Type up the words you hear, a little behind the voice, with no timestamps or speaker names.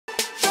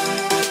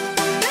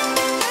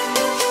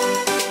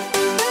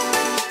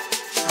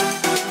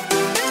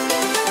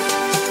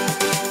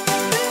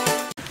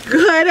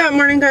Good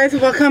morning, guys.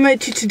 Welcome to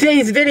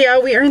today's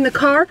video. We are in the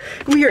car.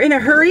 We are in a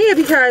hurry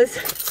because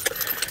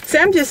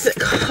Sam just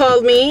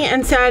called me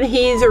and said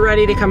he's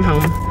ready to come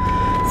home.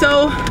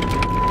 So,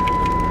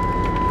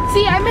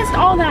 see, I missed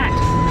all that.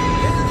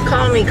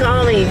 Call me.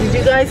 Did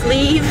you guys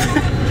leave?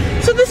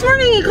 So this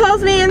morning he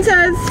calls me and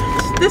says,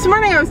 this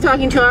morning I was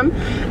talking to him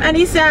and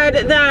he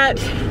said that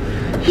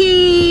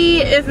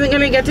he isn't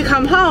going to get to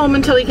come home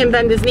until he can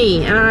bend his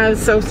knee. And I was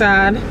so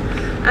sad.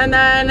 And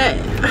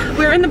then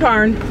we're in the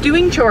barn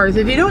doing chores.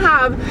 If you don't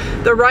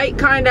have the right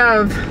kind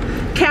of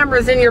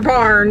cameras in your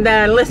barn,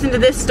 then listen to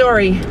this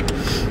story.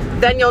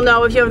 Then you'll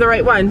know if you have the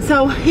right one.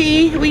 So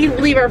we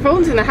leave our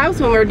phones in the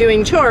house when we're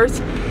doing chores.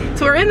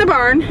 So we're in the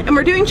barn and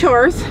we're doing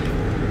chores.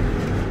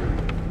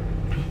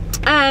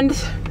 And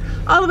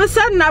all of a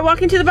sudden I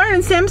walk into the barn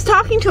and Sam's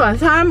talking to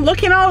us. I'm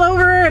looking all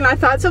over and I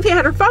thought Sophie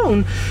had her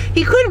phone.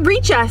 He couldn't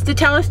reach us to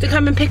tell us to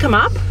come and pick him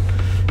up.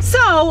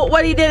 So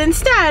what he did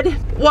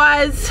instead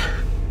was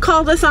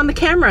called us on the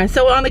camera.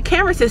 So on the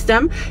camera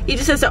system, he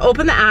just has to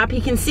open the app, he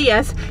can see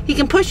us, he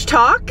can push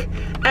talk,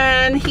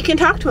 and he can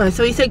talk to us.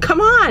 So he said, come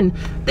on,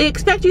 they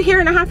expect you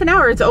here in a half an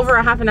hour. It's over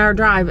a half an hour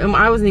drive, and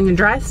I wasn't even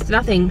dressed,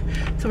 nothing.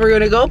 So we're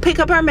gonna go pick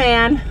up our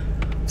man.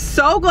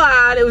 So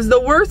glad. It was the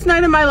worst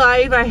night of my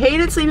life. I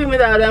hated sleeping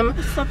without him.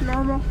 I slept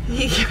normal.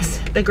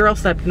 The girl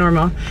slept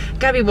normal.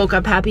 Gabby woke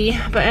up happy.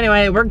 But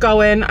anyway, we're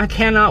going. I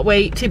cannot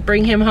wait to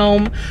bring him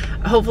home.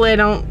 Hopefully I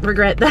don't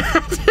regret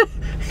that.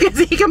 Because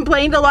he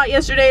complained a lot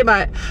yesterday,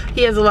 but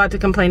he has a lot to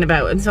complain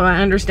about, and so I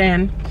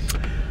understand.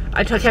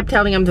 I kept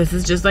telling him, this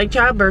is just like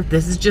childbirth.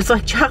 This is just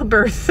like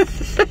childbirth.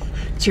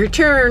 It's your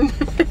turn.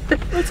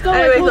 Let's go.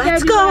 Anyway,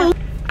 let's go.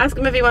 Ask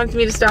him if he wants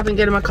me to stop and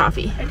get him a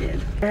coffee. I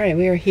did. All right,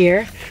 we are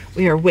here.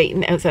 We are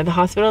waiting outside the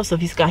hospital. So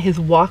he's got his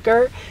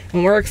walker,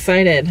 and we're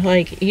excited.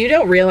 Like, you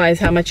don't realize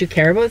how much you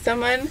care about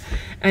someone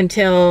and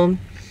how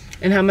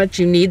much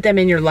you need them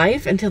in your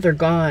life until they're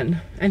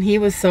gone. And he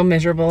was so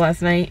miserable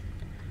last night.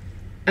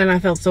 And I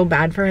felt so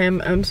bad for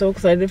him. I'm so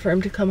excited for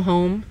him to come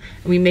home.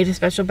 And we made a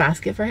special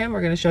basket for him.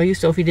 We're going to show you.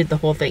 Sophie did the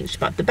whole thing. She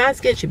bought the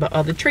basket. She bought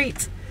all the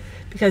treats.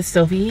 Because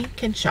Sophie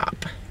can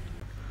shop.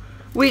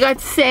 We got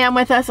Sam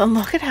with us. And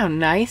look at how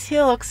nice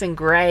he looks in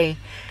gray.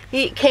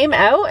 He came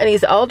out and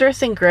he's all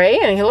dressed in gray.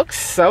 And he looks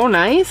so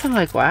nice. I'm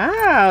like,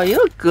 wow, you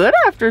look good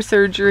after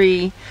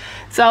surgery.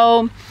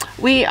 So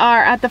we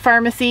are at the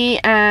pharmacy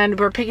and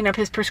we're picking up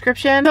his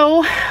prescription.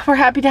 So we're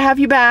happy to have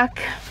you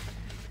back.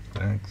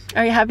 Thanks.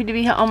 Are you happy to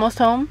be almost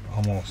home?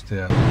 Almost,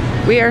 yeah.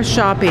 We are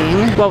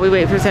shopping while we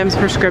wait for Sam's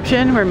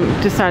prescription. We're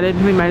decided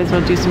we might as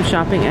well do some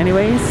shopping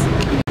anyways.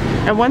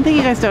 And one thing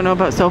you guys don't know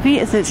about Sophie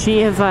is that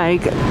she is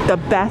like the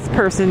best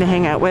person to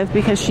hang out with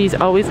because she's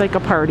always like a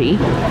party.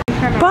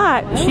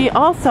 But she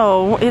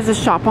also is a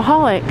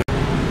shopaholic.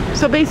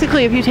 So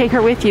basically if you take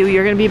her with you,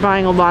 you're going to be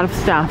buying a lot of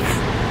stuff.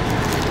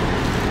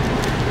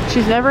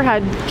 She's never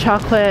had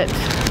chocolate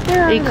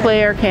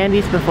eclair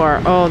candies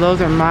before. Oh,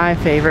 those are my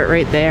favorite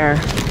right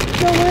there.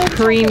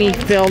 Creamy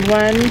filled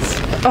ones.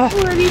 Oh.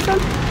 Where are these from?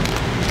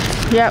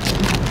 Yep.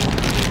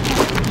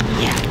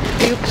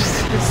 Yeah.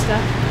 Oops. Good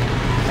stuff.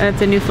 And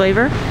it's a new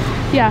flavor?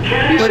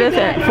 Yeah. What is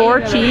it?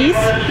 4 cheese?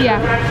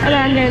 Yeah. And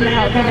then I'm getting the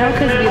jalapeno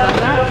because we love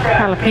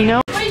that.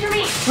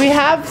 Jalapeno. We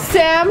have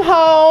Sam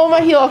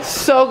home. He looks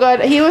so good.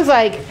 He was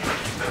like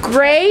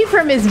gray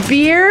from his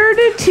beard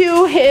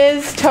to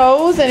his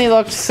toes and he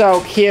looked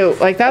so cute.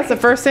 Like that's the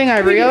first thing I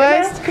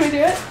realized. Can we do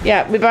it?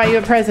 Yeah, we bought you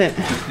a present.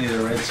 Just need a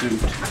red suit.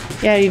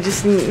 Yeah, you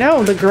just,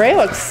 no, the gray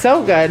looks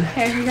so good.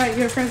 Okay, we got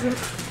you a present.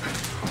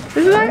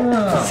 Isn't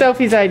that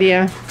Sophie's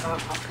idea?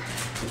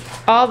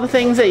 All the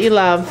things that you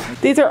love.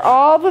 These are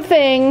all the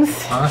things.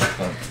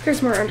 Awesome.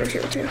 There's more under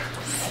here too.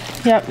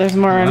 Yep, there's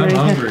more I'm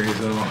underneath. hungry,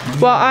 though.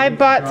 Well, I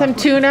bought some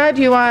tuna.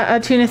 Do you want a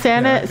tuna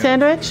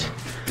sandwich?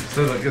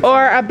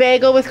 Or a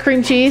bagel with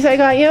cream cheese I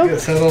got you?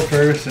 Get settled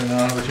first and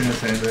I'll have a tuna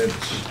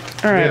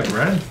sandwich. All right. We have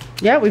bread?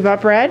 Yeah, we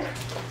bought bread.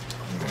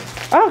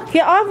 Oh,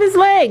 get off his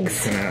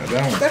legs. Yeah,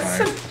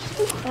 that one's fine.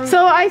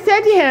 So I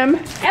said to him,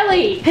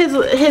 Ellie!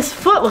 his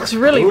foot looks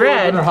really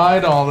red. I'm gonna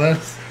hide all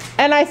this.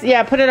 And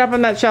yeah, put it up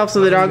on that shelf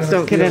so the dogs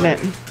don't get in it.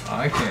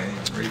 I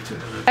can't even reach it.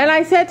 And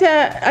I said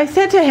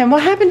to him,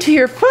 what happened to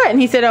your foot? And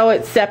he said, oh,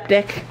 it's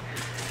septic.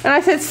 And I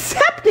said,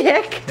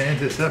 septic?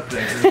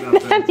 Antiseptic.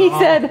 And he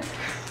said,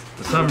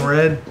 some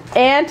red.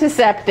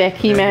 Antiseptic,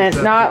 he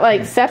meant, not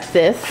like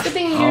sepsis. Good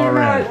thing you're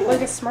not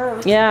like a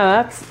smart.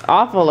 Yeah, that's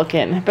awful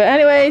looking. But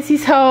anyways,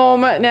 he's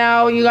home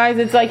now. You guys,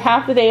 it's like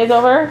half the day is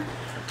over.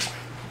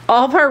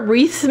 All of our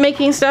wreath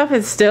making stuff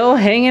is still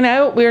hanging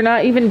out. We're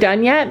not even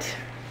done yet.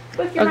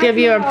 Look, I'll give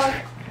you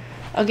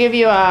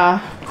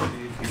a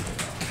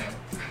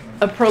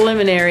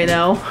preliminary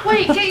though.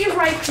 Wait, get your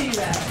right to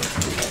that.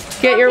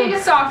 Take your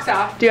socks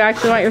off. Do you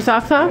actually want your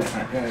socks off?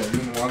 Yeah, you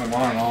didn't want them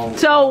on all.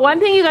 So one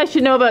thing you guys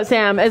should know about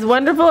Sam, as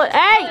wonderful,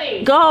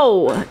 hey,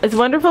 go! As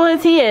wonderful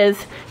as he is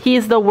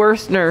the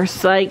worst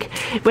nurse. Like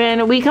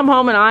when we come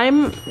home and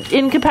I'm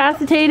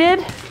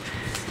incapacitated,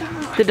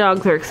 the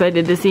dogs are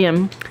excited to see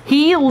him.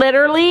 He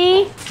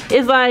literally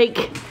is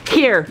like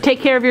here, take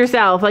care of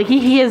yourself. Like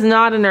he is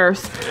not a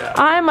nurse. Yeah.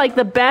 I'm like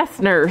the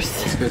best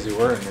nurse. It's because you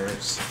were a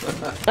nurse.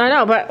 I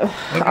know, but Look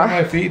at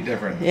my feet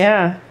different.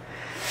 yeah.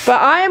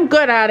 But I am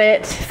good at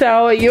it,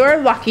 so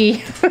you're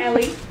lucky.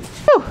 Ellie.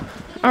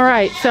 All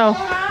right, so it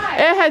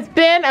has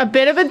been a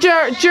bit of a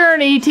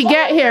journey to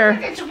get here.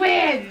 It's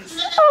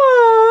twins.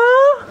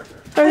 Aww.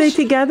 Are they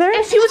together?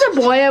 If she was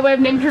a boy, I would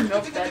have named her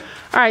Milkbed.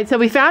 All right, so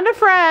we found a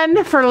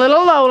friend for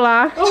little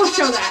Lola. Oh,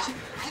 show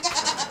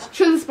that.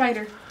 Show the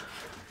spider.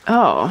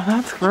 Oh,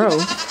 that's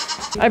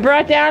gross. I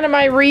brought down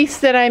my wreaths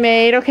that I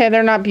made. Okay,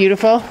 they're not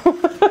beautiful.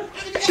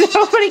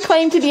 Nobody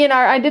claimed to be an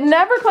artist. I did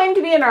never claim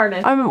to be an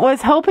artist. I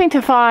was hoping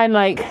to find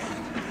like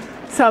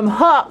some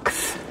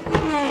hooks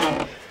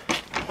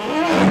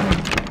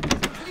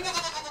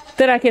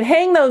that I could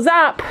hang those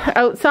up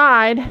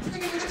outside,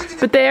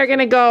 but they are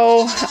gonna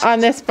go on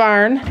this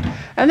barn.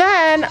 And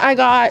then I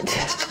got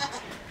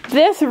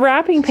this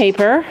wrapping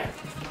paper.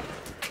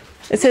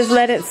 It says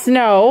let it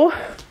snow.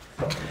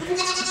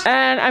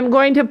 And I'm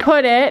going to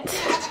put it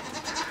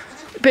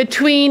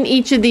between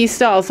each of these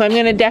stalls. So I'm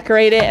going to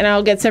decorate it and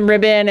I'll get some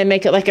ribbon and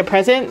make it like a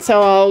present.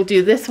 So I'll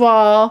do this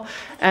wall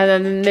and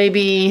then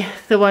maybe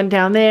the one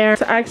down there.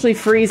 It's actually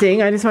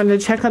freezing. I just wanted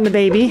to check on the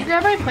baby.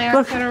 Grab my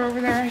plants that are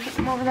over there.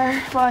 I'm over there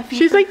while I feed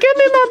She's them. like, give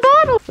me my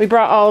bottle. We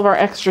brought all of our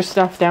extra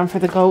stuff down for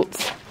the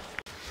goats.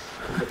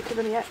 Give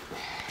them yet.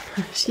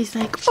 She's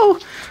like, oh,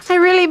 I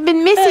really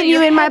been missing you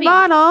in heavy.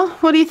 my bottle.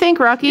 What do you think,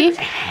 Rocky?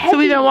 So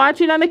we've been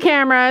watching on the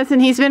cameras and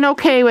he's been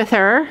okay with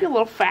her. You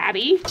little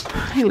fatty.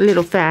 You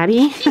little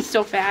fatty. He's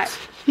so fat.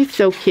 He's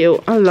so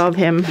cute. I love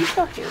him. He's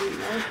so hairy,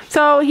 though.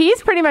 So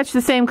he's pretty much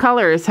the same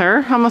color as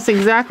her. Almost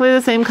exactly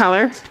the same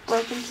color.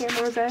 Broken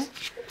camera there.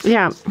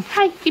 Yeah.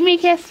 Hi, give me a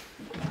kiss.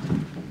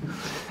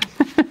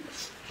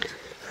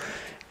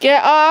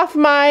 Get off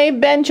my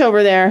bench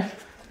over there.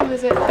 Who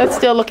is it? That's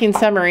still looking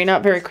summery,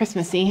 not very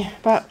Christmassy,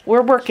 but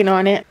we're working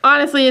on it.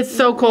 Honestly, it's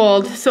so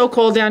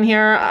cold down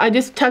here. I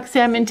just tucked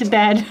Sam into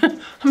bed.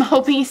 I'm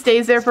hoping he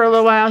stays there for a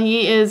little while.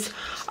 He is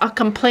a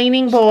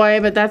complaining boy,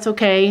 but that's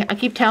okay. I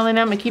keep telling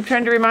him, I keep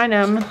trying to remind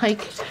him,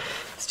 like,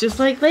 it's just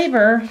like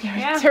labor.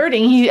 Yeah. It's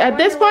hurting. At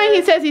this point,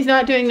 he says he's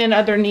not doing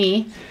another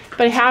knee,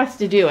 but he has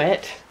to do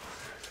it.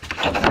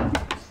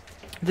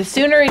 The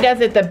sooner he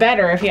does it, the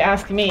better, if you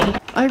ask me.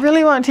 I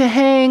really want to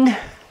hang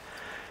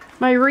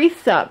my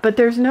wreaths up, but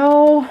there's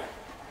no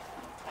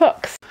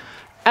hooks.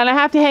 And I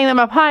have to hang them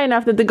up high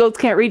enough that the goats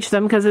can't reach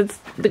them because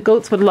the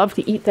goats would love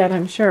to eat that,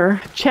 I'm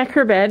sure. Check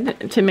her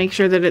bed to make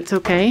sure that it's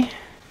okay.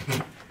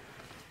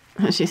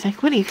 She's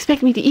like, what do you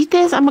expect me to eat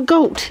this? I'm a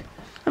goat.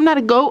 I'm not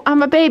a goat,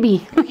 I'm a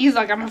baby. He's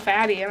like, I'm a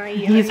fatty and I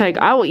eat it. He's like,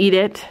 I will eat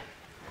it.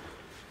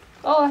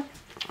 Oh.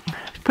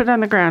 Put it on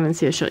the ground and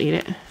see if she'll eat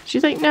it.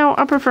 She's like, no,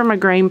 I prefer my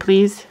grain,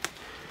 please.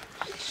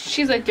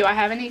 She's like, do I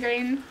have any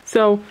grain?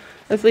 So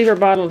let's leave her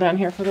bottle down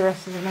here for the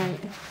rest of the night.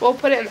 We'll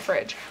put it in the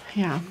fridge.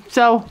 Yeah.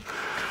 So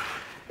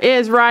it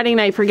is riding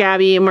night for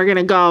Gabby and we're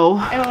gonna go.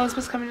 And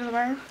Elizabeth's coming to the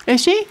barn.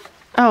 Is she?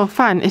 Oh,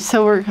 fun.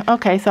 So we're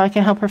okay, so I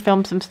can help her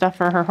film some stuff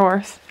for her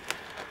horse.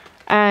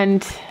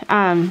 And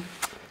I'm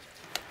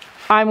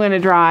gonna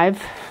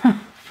drive.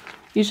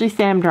 Usually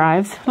Sam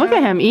drives. Look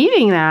at him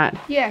eating that.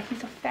 Yeah,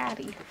 he's a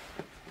fatty.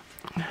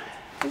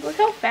 Look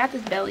how fat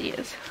his belly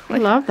is. I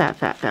love that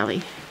fat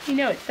belly. You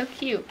know, it's so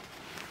cute.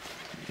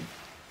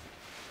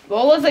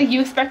 Lola's like,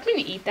 you expect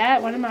me to eat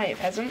that? What am I, a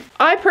peasant?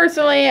 I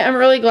personally am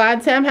really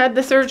glad Sam had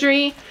the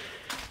surgery.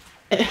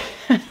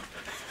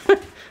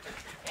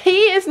 He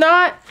is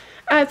not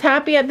as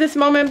happy at this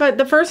moment, but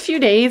the first few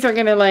days are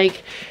gonna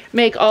like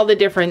make all the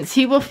difference.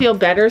 He will feel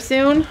better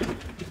soon.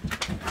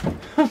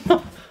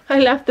 I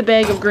left the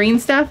bag of green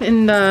stuff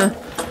in the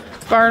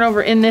barn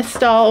over in this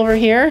stall over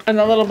here, and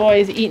the little boy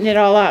is eating it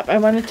all up. I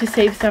wanted to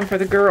save some for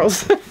the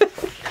girls.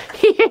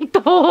 He ate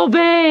the whole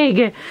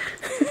bag.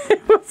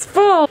 It was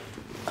full.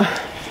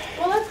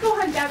 Well, let's go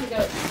hunt down the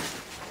goats.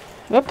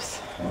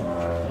 Whoops.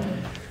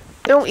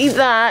 Don't eat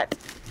that.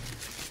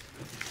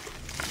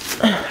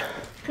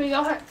 Can we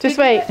go hunt? Just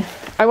wait.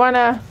 I want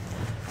to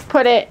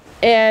put it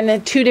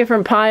in 2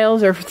 different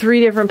piles or 3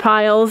 different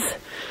piles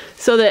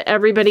so that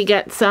everybody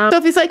gets some.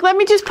 Sophie's like, let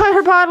me just put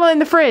her bottle in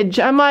the fridge.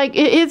 I'm like,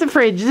 it is a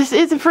fridge. This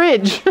is a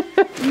fridge.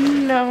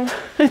 No.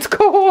 It's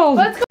cold.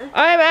 Let's go.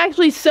 I'm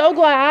actually so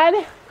glad.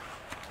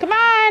 Come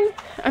on.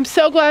 I'm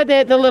so glad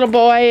that the little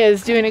boy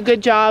is doing a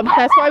good job.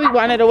 That's why we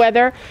wanted a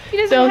weather.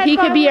 So he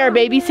could be our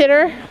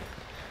babysitter.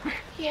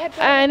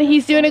 And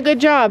he's doing a good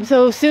job.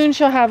 So soon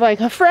she'll have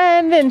like a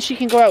friend and she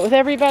can go out with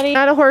everybody.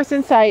 Not a horse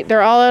in sight.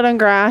 They're all out on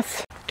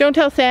grass. Don't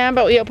tell Sam,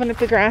 but we opened up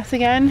the grass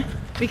again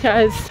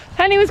because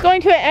Honey was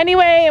going to it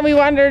anyway and we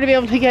wanted her to be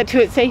able to get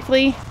to it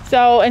safely.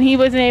 So, and he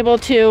wasn't able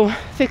to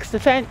fix the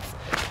fence.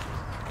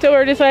 So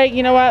we're just like,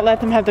 you know what?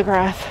 Let them have the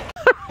grass.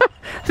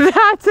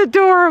 That's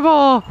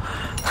adorable.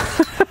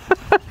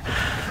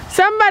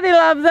 Somebody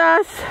loves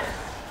us.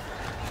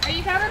 Are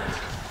you coming?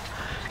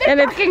 And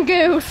Duck and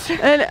goose.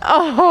 And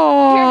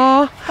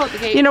oh, Hold the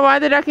gate. you know why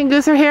the duck and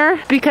goose are here?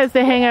 Because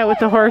they hang out with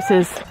the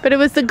horses. But it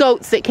was the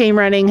goats that came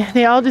running.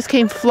 They all just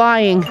came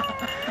flying.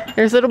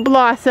 There's little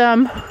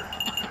Blossom.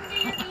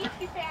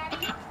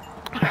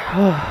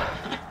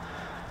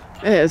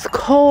 It is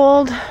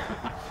cold.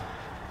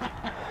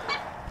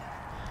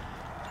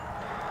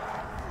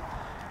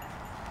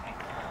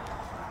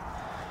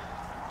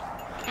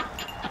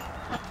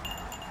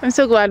 I'm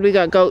so glad we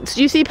got goats.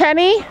 Do you see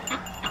Penny?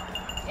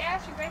 Yeah,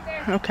 she's right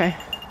there. Okay.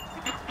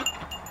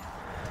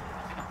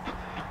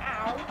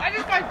 Ow. I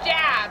just got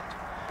jabbed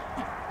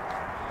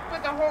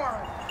with a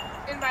horn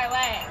in my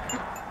leg.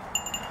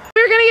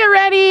 We're gonna get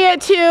ready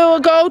to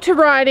go to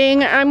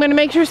riding. I'm gonna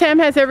make sure Sam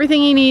has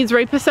everything he needs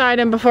right beside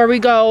him before we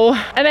go.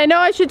 And I know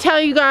I should tell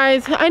you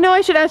guys, I know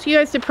I should ask you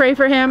guys to pray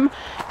for him,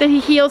 that he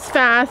heals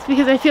fast,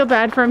 because I feel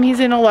bad for him. He's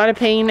in a lot of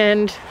pain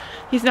and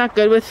he's not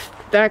good with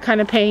that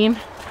kind of pain.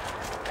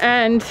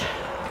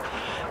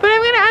 But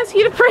I'm gonna ask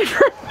you to pray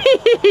for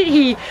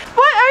me.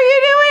 What are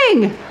you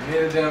doing? I'm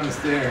headed down the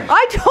stairs.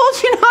 I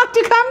told you not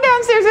to come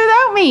downstairs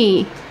without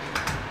me.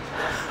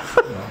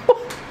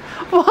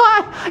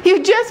 Why?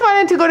 You just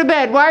wanted to go to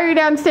bed. Why are you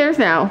downstairs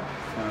now?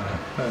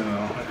 I don't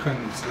know. I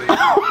couldn't sleep.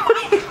 Oh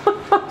my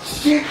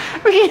gosh.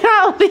 We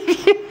can't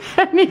leave you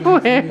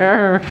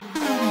anywhere.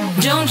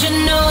 Don't you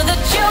know that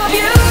you're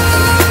beautiful?